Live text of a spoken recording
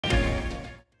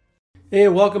Hey,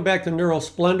 welcome back to Neural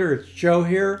Splendor. It's Joe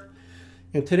here,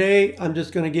 and today I'm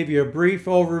just going to give you a brief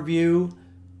overview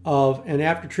of an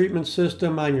after-treatment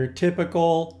system on your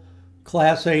typical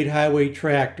Class 8 highway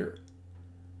tractor.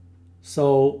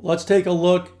 So let's take a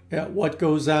look at what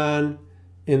goes on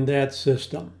in that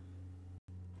system.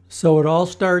 So it all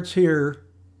starts here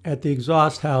at the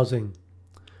exhaust housing,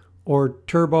 or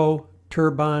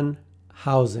turbine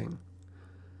housing.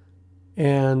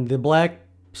 And the black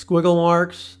squiggle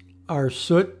marks are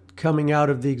soot coming out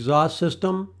of the exhaust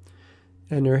system,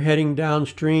 and they're heading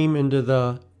downstream into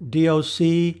the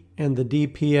DOC and the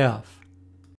DPF.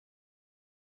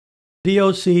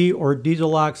 DOC, or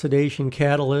diesel oxidation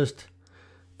catalyst,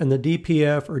 and the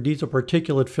DPF, or diesel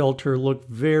particulate filter, look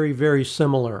very, very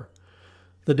similar.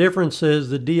 The difference is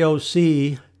the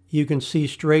DOC, you can see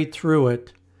straight through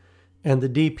it, and the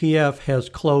DPF has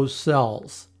closed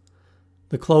cells.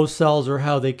 The closed cells are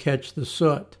how they catch the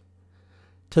soot.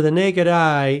 To the naked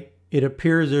eye, it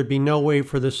appears there'd be no way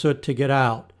for the soot to get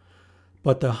out,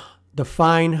 but the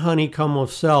fine honeycomb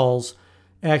of cells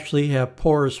actually have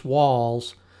porous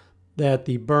walls that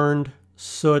the burned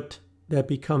soot that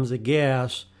becomes a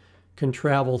gas can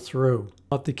travel through.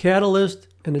 If the catalyst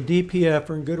and the DPF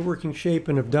are in good working shape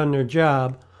and have done their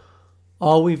job,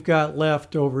 all we've got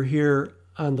left over here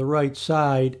on the right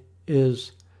side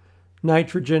is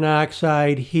nitrogen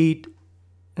oxide, heat,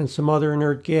 and some other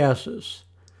inert gases.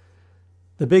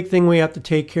 The big thing we have to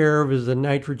take care of is the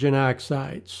nitrogen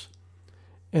oxides,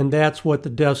 and that's what the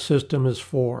DES system is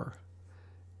for.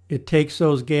 It takes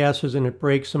those gases and it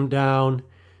breaks them down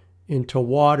into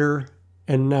water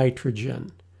and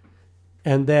nitrogen,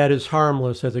 and that is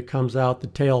harmless as it comes out the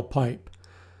tailpipe.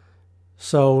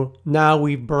 So now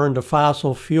we've burned a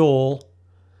fossil fuel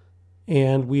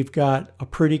and we've got a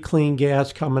pretty clean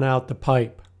gas coming out the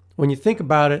pipe. When you think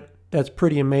about it, that's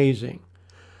pretty amazing.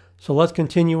 So let's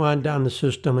continue on down the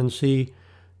system and see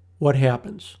what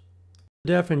happens.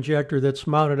 The DEF injector that's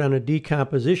mounted on a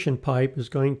decomposition pipe is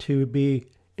going to be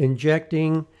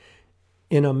injecting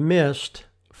in a mist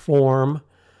form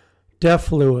DEF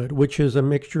fluid, which is a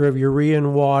mixture of urea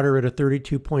and water at a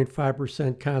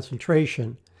 32.5%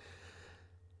 concentration.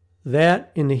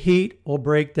 That in the heat will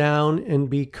break down and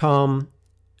become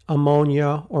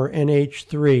ammonia, or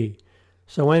NH3.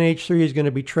 So NH3 is going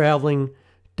to be traveling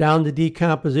down the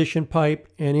decomposition pipe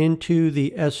and into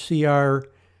the SCR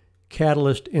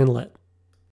catalyst inlet.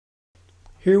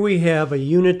 Here we have a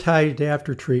unitized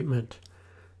aftertreatment.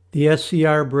 The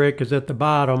SCR brick is at the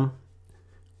bottom.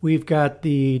 We've got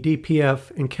the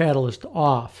DPF and catalyst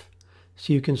off.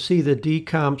 So you can see the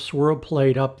decomp swirl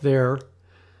plate up there.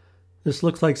 This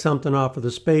looks like something off of the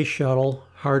space shuttle.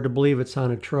 Hard to believe it's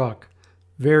on a truck.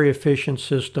 Very efficient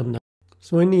system.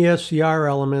 So in the SCR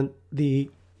element,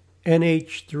 the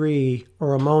NH3,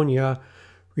 or ammonia,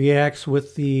 reacts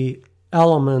with the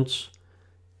elements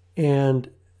and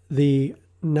the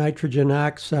nitrogen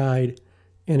oxide,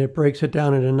 and it breaks it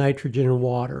down into nitrogen and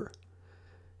water.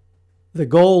 The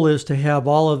goal is to have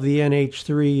all of the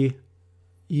NH3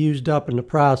 used up in the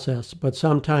process, but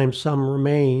sometimes some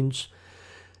remains,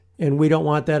 and we don't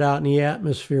want that out in the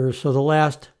atmosphere. So the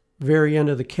last very end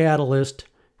of the catalyst,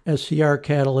 SCR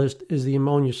catalyst, is the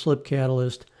ammonia slip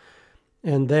catalyst,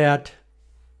 and that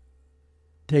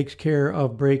takes care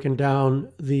of breaking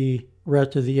down the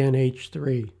rest of the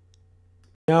NH3.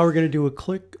 Now we're going to do a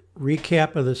quick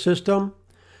recap of the system.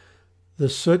 The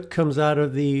soot comes out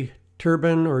of the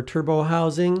turbine or turbo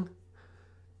housing,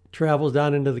 travels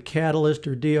down into the catalyst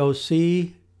or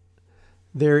DOC.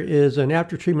 There is an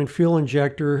after-treatment fuel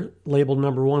injector, labeled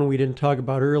number 1, we didn't talk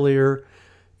about earlier.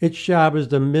 Its job is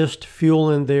to mist fuel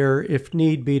in there if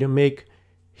need be to make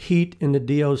heat in the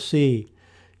DOC.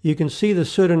 You can see the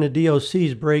soot in the DOC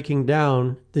is breaking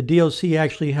down. The DOC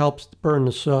actually helps burn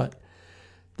the soot.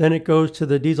 Then it goes to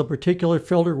the diesel particulate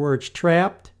filter where it's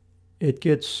trapped. It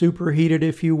gets superheated,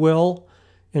 if you will,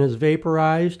 and is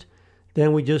vaporized.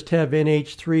 Then we just have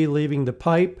NH3 leaving the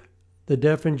pipe. The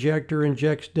DEF injector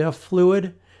injects DEF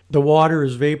fluid. The water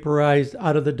is vaporized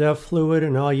out of the DEF fluid,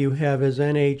 and all you have is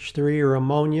NH3, or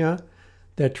ammonia,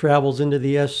 that travels into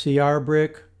the SCR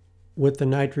brick with the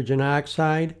nitrogen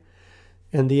oxide.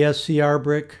 And the SCR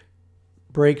brick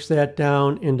breaks that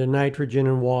down into nitrogen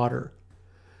and water.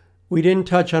 We didn't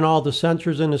touch on all the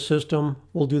sensors in the system.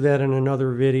 We'll do that in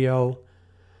another video.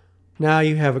 Now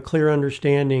you have a clear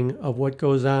understanding of what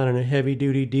goes on in a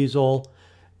heavy-duty diesel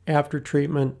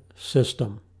after-treatment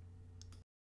system.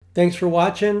 Thanks for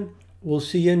watching. We'll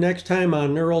see you next time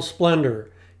on Neural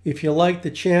Splendor. If you like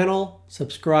the channel,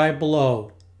 subscribe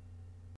below.